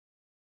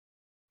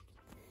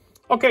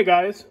Okay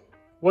guys,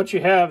 once you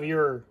have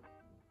your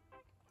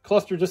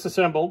cluster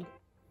disassembled,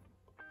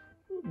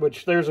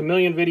 which there's a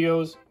million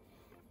videos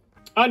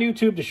on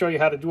YouTube to show you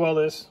how to do all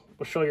this.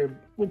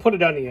 We'll put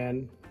it on the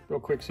end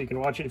real quick so you can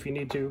watch it if you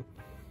need to.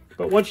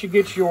 But once you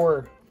get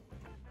your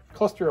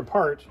cluster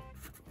apart,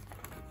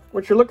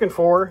 what you're looking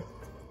for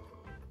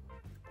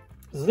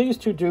is these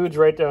two dudes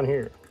right down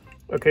here.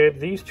 Okay,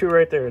 these two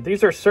right there.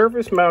 These are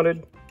surface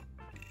mounted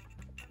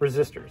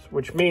resistors,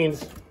 which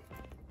means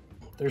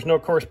there's no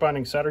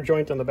corresponding solder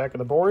joint on the back of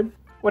the board.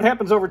 What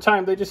happens over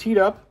time, they just heat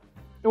up.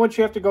 And once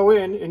you have to go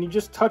in and you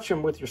just touch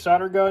them with your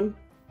solder gun,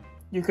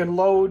 you can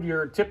load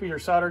your tip of your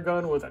solder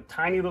gun with a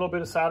tiny little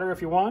bit of solder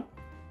if you want,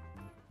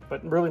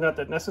 but really not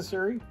that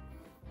necessary.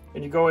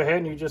 And you go ahead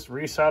and you just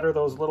resolder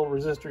those little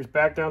resistors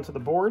back down to the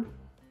board.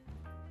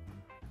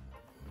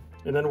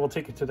 And then we'll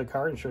take it to the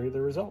car and show you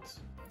the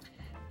results.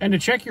 And to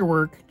check your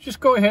work,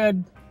 just go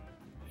ahead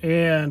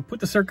and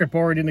put the circuit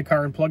board in the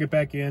car and plug it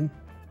back in.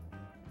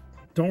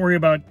 Don't worry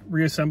about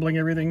reassembling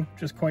everything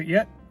just quite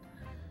yet.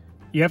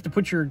 You have to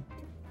put your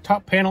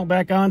top panel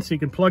back on so you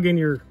can plug in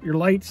your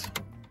lights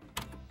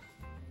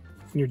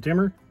and your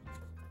dimmer.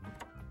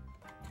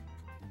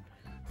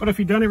 But if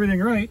you've done everything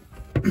right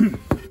and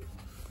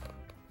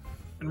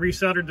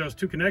resoldered those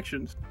two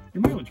connections,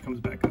 your mileage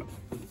comes back up.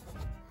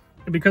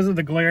 And because of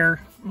the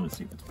glare, let's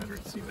see if it's better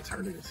to see, if it's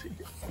harder to see.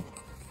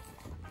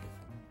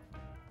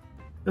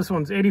 This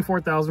one's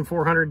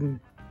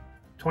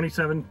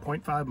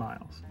 84,427.5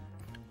 miles.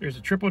 There's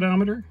a trip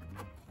odometer.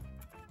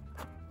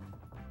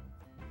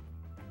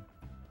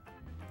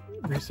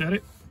 Reset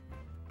it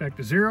back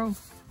to 0.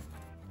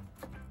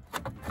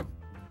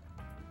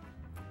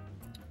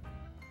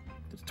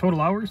 It's total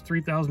hours,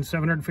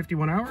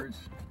 3,751 hours.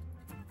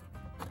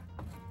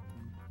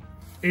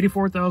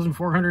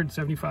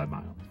 84,475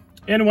 miles.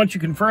 And once you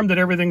confirm that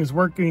everything is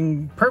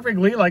working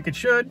perfectly like it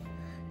should,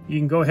 you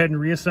can go ahead and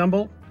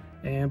reassemble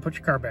and put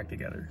your car back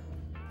together.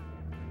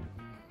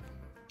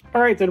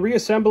 All right, then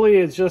reassembly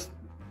is just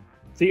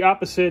the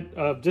opposite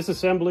of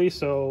disassembly.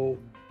 So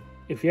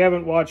if you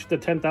haven't watched the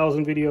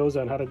 10,000 videos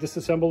on how to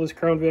disassemble this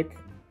Crown Vic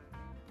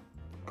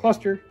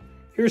cluster,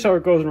 here's how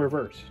it goes in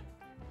reverse.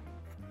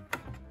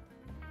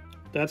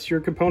 That's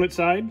your component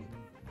side,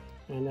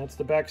 and that's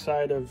the back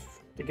side of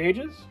the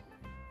gauges.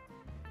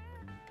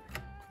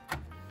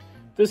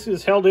 This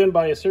is held in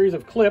by a series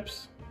of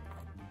clips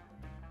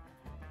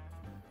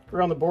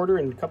around the border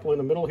and a couple in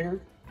the middle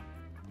here.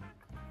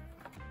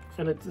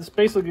 And this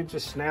basically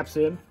just snaps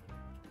in.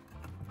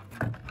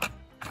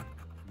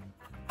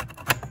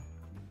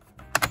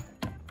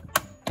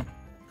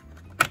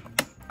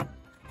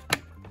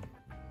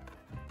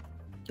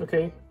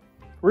 Okay,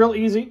 real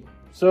easy.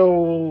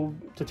 So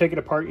to take it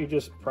apart, you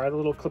just pry the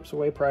little clips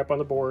away, pry up on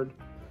the board.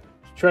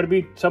 Just try to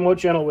be somewhat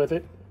gentle with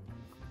it,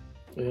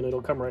 and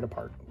it'll come right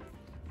apart.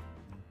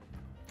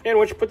 And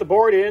once you put the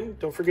board in,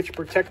 don't forget your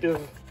protective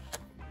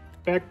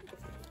back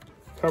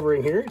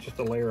covering here. It's just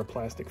a layer of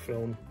plastic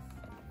film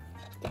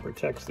that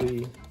protects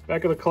the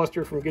back of the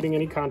cluster from getting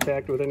any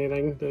contact with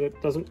anything that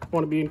it doesn't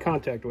want to be in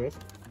contact with.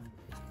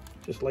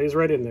 Just lays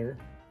right in there.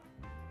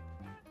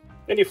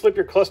 Then you flip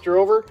your cluster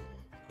over.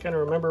 Kind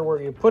of remember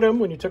where you put them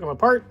when you took them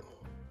apart.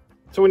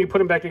 So when you put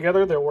them back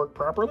together, they'll work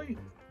properly.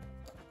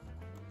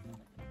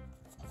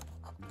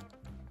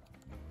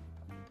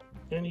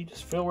 And you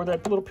just feel where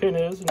that little pin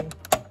is and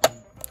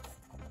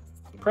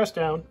press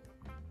down.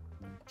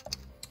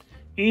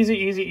 Easy,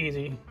 easy,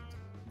 easy.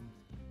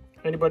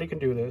 Anybody can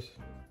do this.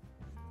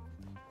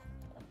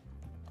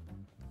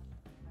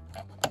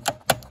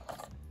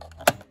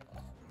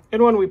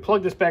 And when we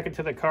plug this back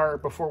into the car,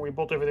 before we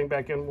bolt everything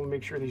back in, we'll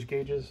make sure these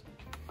gauges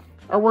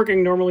are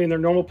working normally in their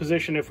normal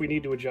position. If we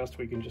need to adjust,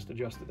 we can just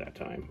adjust at that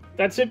time.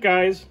 That's it,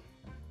 guys.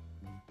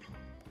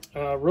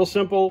 Real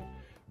simple,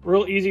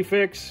 real easy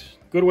fix.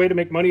 Good way to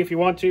make money if you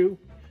want to,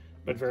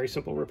 but very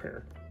simple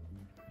repair.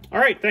 All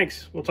right,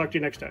 thanks. We'll talk to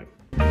you next time.